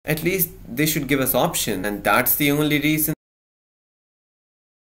At least they should give us option, and that's the only reason.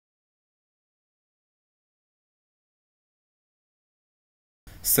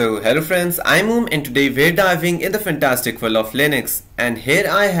 So hello friends, I'm and today we're diving in the fantastic world of Linux, and here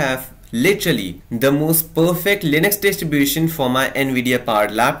I have literally the most perfect Linux distribution for my Nvidia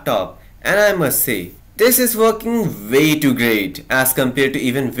powered laptop, and I must say this is working way too great as compared to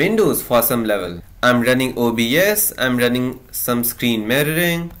even Windows for some level. I'm running OBS, I'm running some screen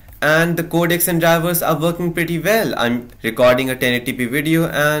mirroring, and the codecs and drivers are working pretty well. I'm recording a 1080p video,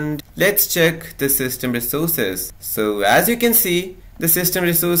 and let's check the system resources. So as you can see, the system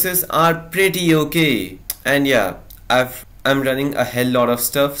resources are pretty okay, and yeah, I'm running a hell lot of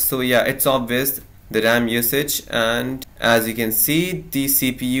stuff, so yeah, it's obvious the RAM usage, and as you can see the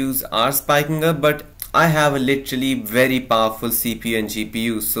CPUs are spiking up, but I have a literally very powerful CPU and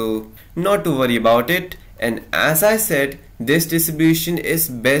GPU, so not to worry about it. And as I said, this distribution is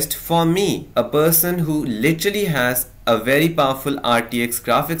best for me, a person who literally has a very powerful RTX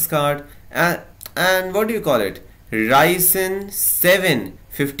graphics card and what do you call it, Ryzen 7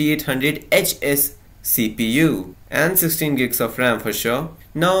 5800HS CPU and 16 gigs of RAM for sure.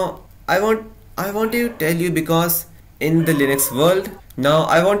 Now I want to tell you because in Linux world,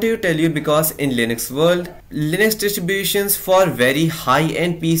 Linux distributions for very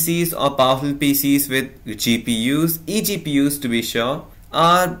high-end PCs or powerful PCs with GPUs, eGPUs to be sure,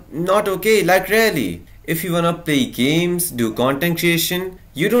 are not okay. Like really, if you wanna play games, do content creation,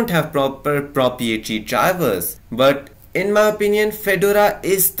 you don't have proper proprietary drivers. But in my opinion, Fedora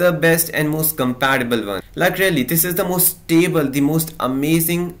is the best and most compatible one. Like really, this is the most stable, the most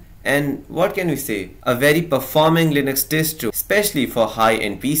amazing, and what can we say, a very performing Linux distro, especially for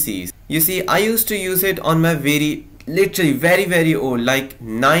high-end PCs. You see, I used to use it on my literally very old, like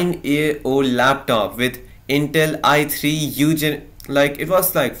 9-year-old laptop with Intel i3 like it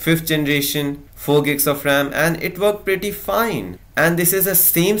was like 5th generation, 4 gigs of RAM, and it worked pretty fine. And this is the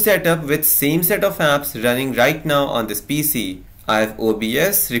same setup with same set of apps running right now on this PC. I have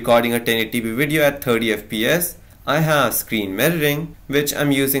OBS recording a 1080p video at 30 fps. I have screen mirroring, which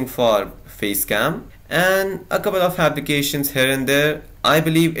I'm using for face cam, and a couple of applications here and there. I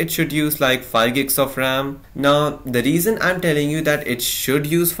believe it should use like 5 gigs of RAM. Now the reason I'm telling you that it should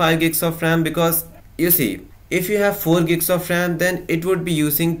use 5 gigs of RAM, because you see, if you have 4 gigs of RAM, then it would be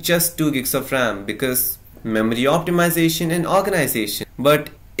using just 2 gigs of RAM because memory optimization and organization. But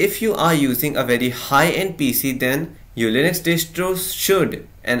if you are using a very high-end PC, then your Linux distro should,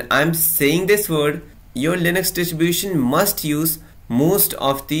 and I'm saying this word, your Linux distribution must use most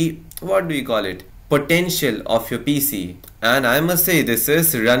of the, what do you call it, potential of your PC. And I must say this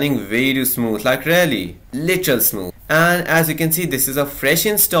is running way too smooth, like really, literal smooth. And as you can see, this is a fresh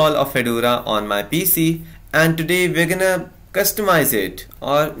install of Fedora on my PC, and today we're gonna customize it,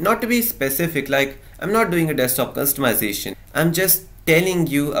 or not to be specific, like I'm not doing a desktop customization, I'm just telling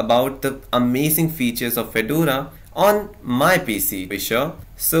you about the amazing features of Fedora on my PC, for sure.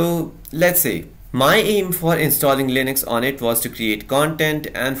 So let's say my aim for installing Linux on it was to create content,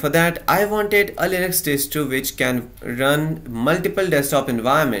 and for that I wanted a Linux distro which can run multiple desktop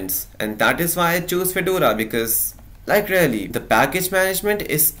environments, and that is why I chose Fedora, because like really the package management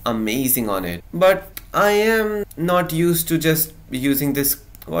is amazing on it. But I am not used to just using this,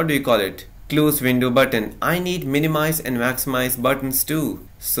 what do you call it, close window button. I need minimize and maximize buttons too.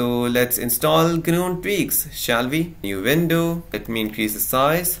 So let's install GNOME tweaks, shall we? New window, let me increase the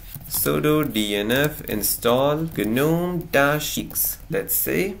size. Sudo dnf install GNOME-tweaks. Let's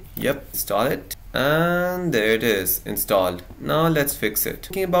say, yep, install it. And there it is, installed. Now let's fix it.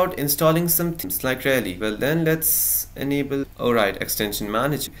 Thinking about installing some themes, like really. Well then let's enable, alright, extension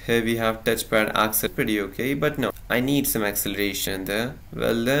manager. Here we have touchpad access, pretty okay, but no, I need some acceleration there.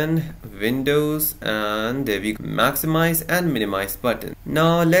 Well then, Windows, and there we go, maximize and minimize button.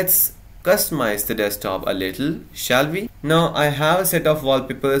 Now let's customize the desktop a little, shall we? Now I have a set of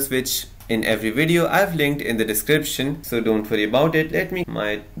wallpapers which in every video I've linked in the description, so don't worry about it. Let me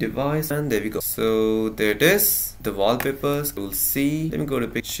my device, and there we go. So there it is, the wallpapers. You'll see, let me go to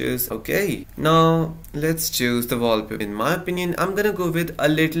pictures. Okay, now let's choose the wallpaper. In my opinion, I'm gonna go with a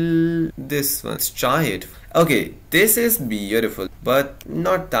little this one. Let's try it. Okay, this is beautiful, but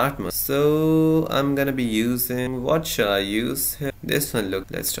not that much. So I'm gonna be using, what shall I use here? This one, look,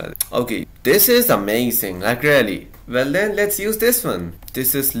 let's try it. Okay, this is amazing, like really. Well then, let's use this one.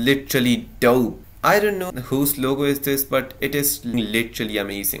 This is literally dope. I don't know whose logo is this, but it is literally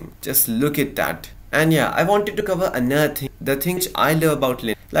amazing. Just look at that. And yeah, I wanted to cover another thing, the thing which I love about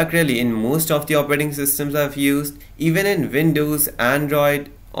Linux. Like really, in most of the operating systems I've used, even in Windows,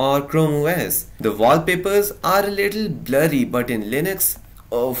 Android, or Chrome OS, the wallpapers are a little blurry, but in Linux,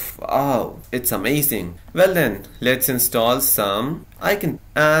 Oh wow, it's amazing. Well then, let's install some icon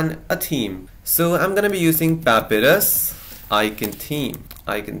and a theme. So I'm gonna be using Papyrus icon theme,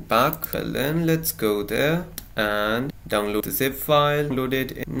 icon pack. Well then, let's go there and download the zip file, load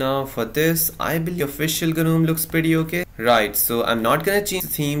it in. Now for this, I believe the official GNOME looks pretty okay. Right, so I'm not gonna change the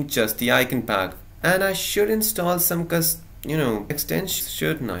theme, just the icon pack. And I should install some extension,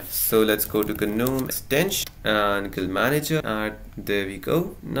 shouldn't I? So let's go to GNOME extension and Guild Manager, and there we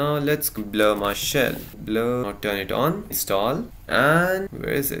go. Now let's blur my shell, blur, now turn it on, install, and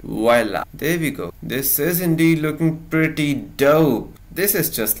where is it? Voila, there we go. This is indeed looking pretty dope. This is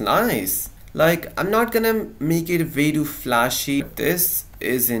just nice. Like, I'm not gonna make it way too flashy. This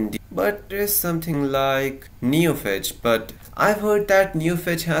is indeed, but there is something like NeoFetch, but I've heard that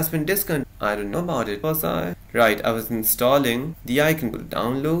NeoFetch has been discontinued. I don't know about it. I was installing the icon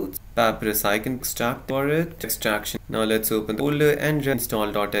downloads, Papyrus icon extract for it, extraction. Now let's open the folder and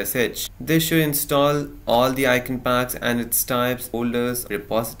install.sh. This should install all the icon packs and its types, folders,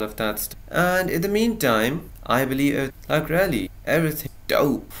 repository of that stuff. And in the meantime, I believe like really everything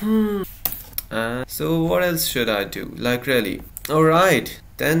dope. So what else should I do? Like really. Alright,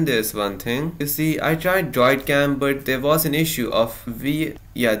 then there's one thing. You see, I tried DroidCam, but there was an issue of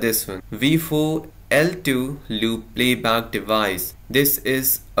this one. V4L2 loop playback device. This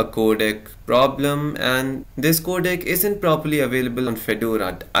is a codec problem, and this codec isn't properly available on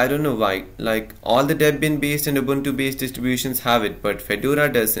Fedora. I don't know why. Like, all the Debian based and Ubuntu based distributions have it, but Fedora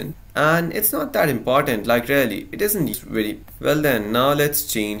doesn't. And it's not that important, like really, it isn't very well. Then now let's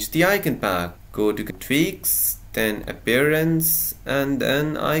change the icon pack. Go to tweaks, then appearance, and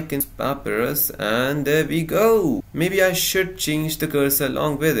then icon Papyrus, and there we go. Maybe I should change the cursor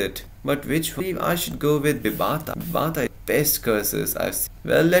along with it, but which one? I should go with Vibhata. Vibhata is best cursors I've seen.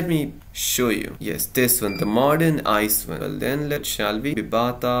 Well, let me show you. Yes, this one, the modern ice one. Well then, shall we?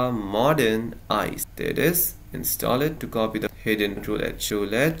 Vibhata modern ice. There it is. Install it to copy the hidden Control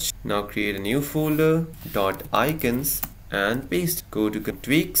H. Now create a new folder, .icons, and paste. Go to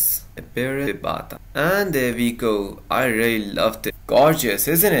tweaks, appearance, Vibhata, and there we go. I really loved it. Gorgeous,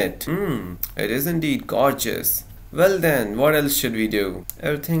 isn't it? It is indeed gorgeous. Well then, what else should we do?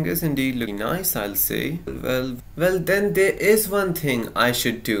 Everything is indeed looking nice, I'll say. Well then there is one thing I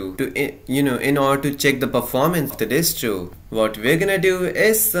should do to, in order to check the performance of the distro. What we're gonna do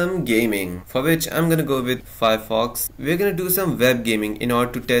is some gaming, for which I'm gonna go with Firefox. We're gonna do some web gaming in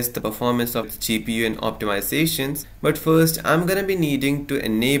order to test the performance of its GPU and optimizations. But first, I'm gonna be needing to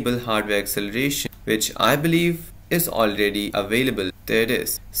enable hardware acceleration, which I believe is already available. There it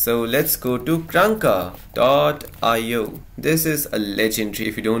is. So let's go to Krunker.io. This is a legendary.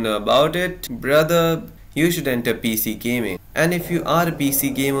 If you don't know about it, brother, you should enter PC gaming. And if you are a PC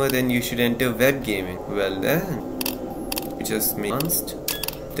gamer, then you should enter web gaming. Well then, we just advanced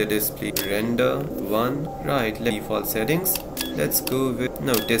the display render 1. Right, default settings. Let's go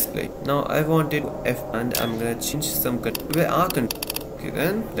with display. Now I wanted F, and I'm gonna change some where are control. Okay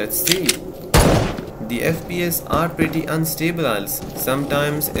then, let's see. The FPS are pretty unstable.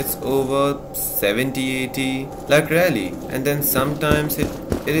 Sometimes it's over 70, 80, like really, and then sometimes it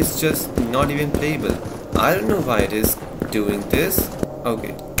is just not even playable. I don't know why it is doing this.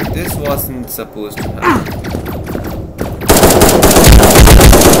 Okay, this wasn't supposed to happen.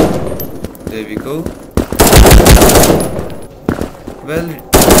 There we go. Well,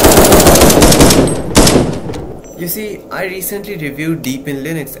 you see, I recently reviewed Deep in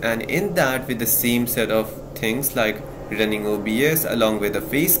Linux, and in that, with the same set of things like running OBS along with a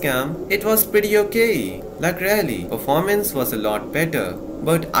face cam, it was pretty okay. Like really, performance was a lot better.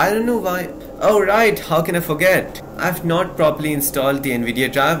 But I don't know why. Oh right, how can I forget? I've not properly installed the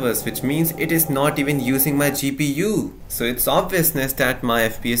NVIDIA drivers, which means it is not even using my GPU. So it's obviousness that my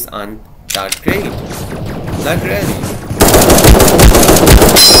FPS aren't that great. Like really.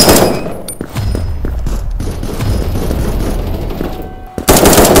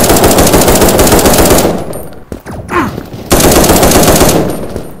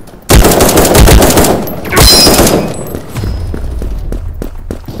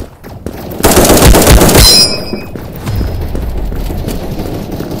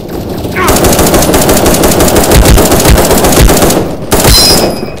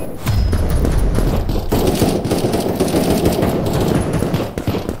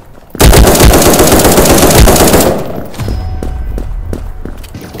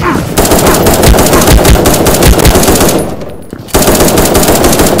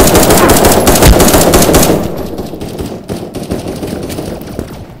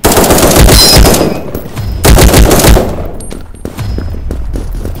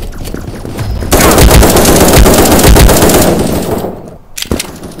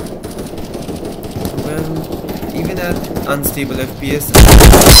 and even at unstable FPS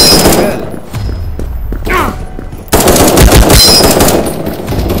well.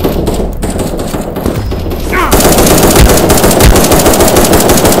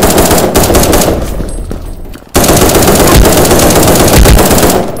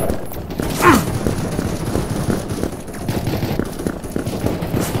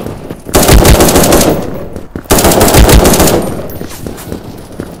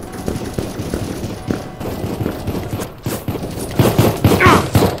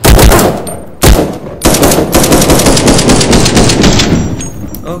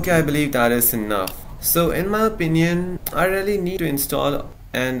 Okay, I believe that is enough. So in my opinion, I really need to install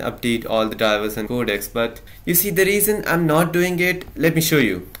and update all the drivers and codecs, but you see the reason I'm not doing it, let me show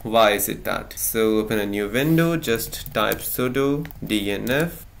you. Why is it that? So open a new window, just type sudo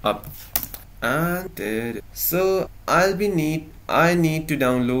dnf up and there. So I need to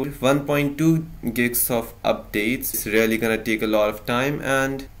download 1.2 gigs of updates. It's really gonna take a lot of time,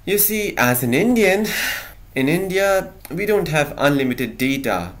 and you see, as an Indian, in India we don't have unlimited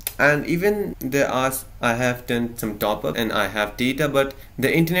data, and even I have done some top up and I have data, but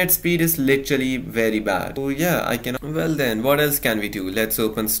the internet speed is literally very bad. So yeah, I cannot. Well then, what else can we do? Let's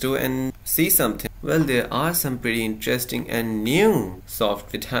open store and see something. Well, there are some pretty interesting and new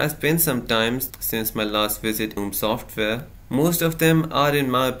software. It has been some time since my last visit to software. Most of them are,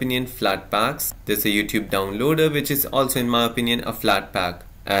 in my opinion, flat packs. There's a YouTube downloader which is also, in my opinion, a flat pack.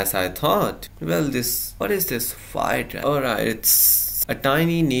 As I thought. Well, what is this Fire? Alright, it's a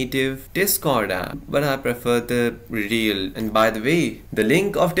tiny native Discord app, but I prefer the real. And by the way, the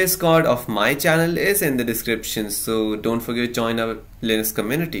link of Discord of my channel is in the description, so don't forget to join our Linux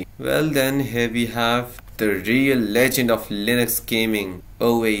community. Well then, here we have the real legend of Linux gaming,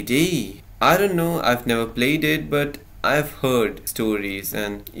 OAD. I don't know, I've never played it, but I've heard stories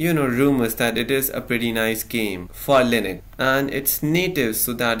and rumors that it is a pretty nice game for Linux, and it's native,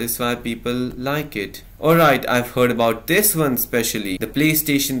 so that is why people like it. Alright, I've heard about this one especially, the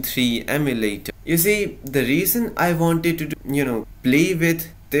PlayStation 3 emulator. You see, the reason I wanted to play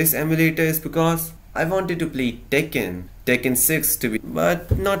with this emulator is because I wanted to play Tekken 6 to be,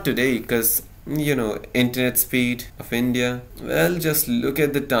 but not today, because internet speed of India. Well, just look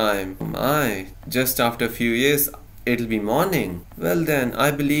at the time. Just after a few years it'll be morning. Well then,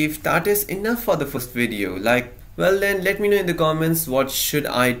 I believe that is enough for the first video. Well then, let me know in the comments what should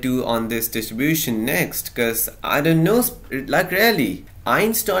I do on this distribution next, cause I don't know, really. I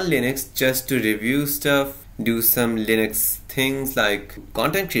install Linux just to review stuff, do some Linux things like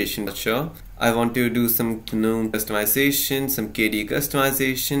content creation, not sure. I want to do some GNOME customization, some KDE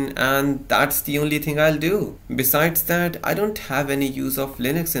customization, and that's the only thing I'll do. Besides that, I don't have any use of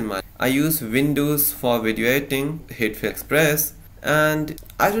Linux in my. I use Windows for video editing, Hitfil Express, and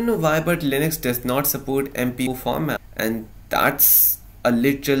I don't know why, but Linux does not support MP4 format, and that's a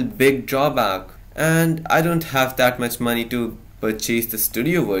literal big drawback. And I don't have that much money to purchase the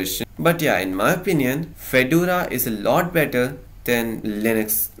studio version. But yeah, in my opinion, Fedora is a lot better than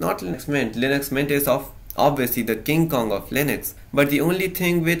Linux. Not Linux Mint. Linux Mint is obviously the King Kong of Linux. But the only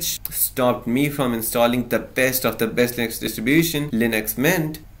thing which stopped me from installing the best of the best Linux distribution, Linux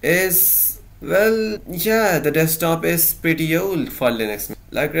Mint, is, well, yeah, the desktop is pretty old for Linux.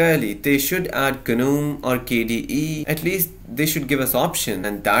 Really, they should add GNOME or KDE. At least they should give us option,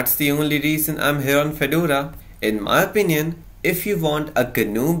 and that's the only reason I'm here on Fedora. In my opinion, if you want a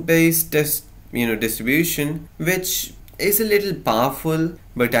GNOME based distribution which is a little powerful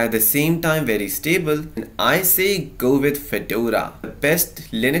but at the same time very stable, and I say go with Fedora, the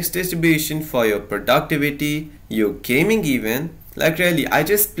best Linux distribution for your productivity, your gaming even. Really, I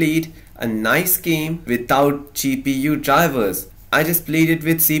just played a nice game without GPU drivers. I just played it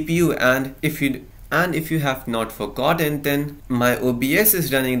with CPU, and if you have not forgotten, then my OBS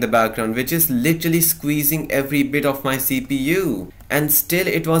is running in the background, which is literally squeezing every bit of my CPU, and still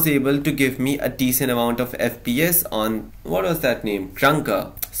it was able to give me a decent amount of FPS on, what was that name,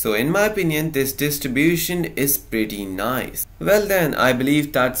 Krunker. So in my opinion, this distribution is pretty nice. Well then, I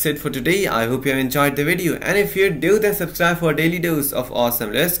believe that's it for today. I hope you have enjoyed the video, and if you do, then subscribe for a daily dose of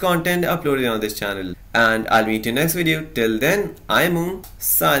awesome Linux content uploaded on this channel. And I'll meet you next video. Till then, I'm Moon,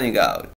 signing out.